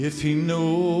If he knows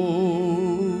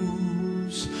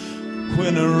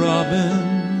when a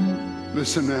robin,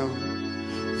 listen now,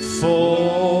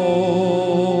 falls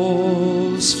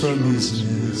from his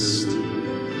nest,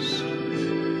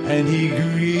 and he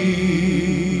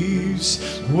grieves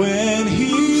when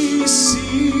he sees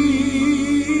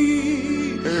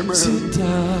it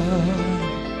die.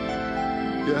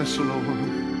 Yes, Lord.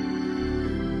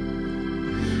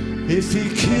 If he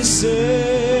kisses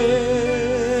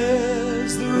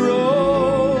the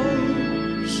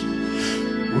rose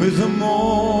with the morning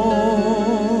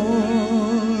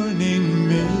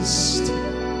mist,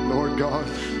 Lord God,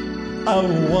 I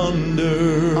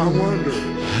wonder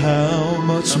how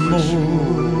much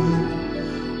more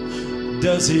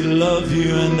does he love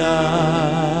you and I?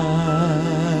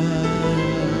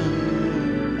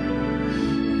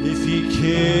 If he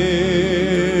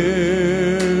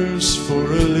cares for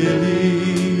a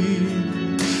lily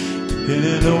in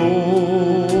an open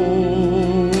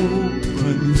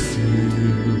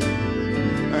field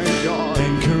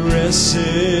and caresses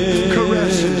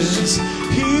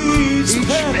each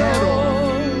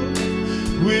petal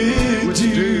with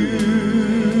dew,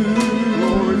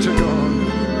 glory to God.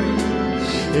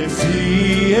 if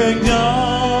he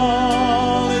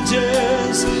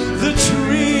acknowledges the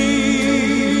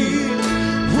tree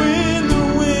when the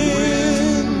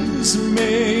winds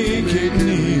make it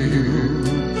new,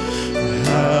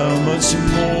 how much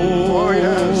more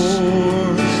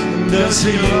does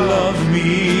he love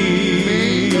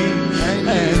me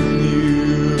and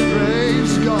you?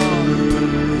 Praise God.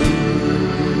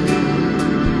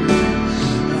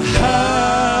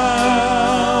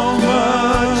 How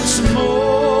much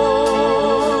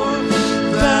more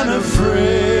than a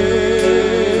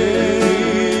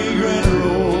fragrant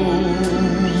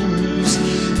rose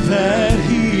that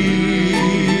he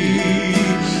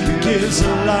gives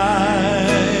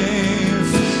life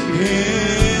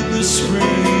in the spring.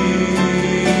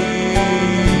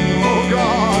 Oh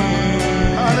God.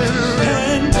 Hallelujah.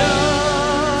 And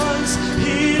does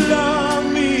he love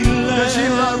me less? Does he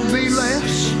love me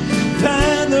less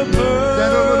Than the bird,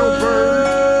 than a little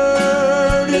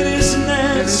bird in his in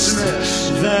nest, his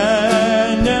nest?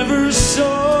 that never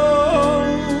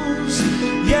sows,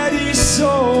 yet he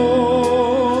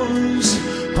soars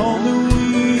on the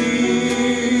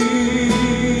wing.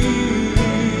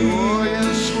 Oh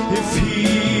yes, Lord. If he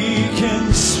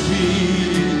can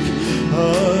speak a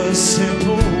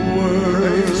simple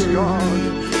Praise word, God.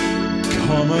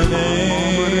 calm an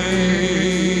angry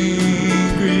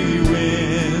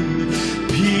wind,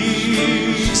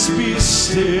 peace be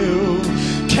still.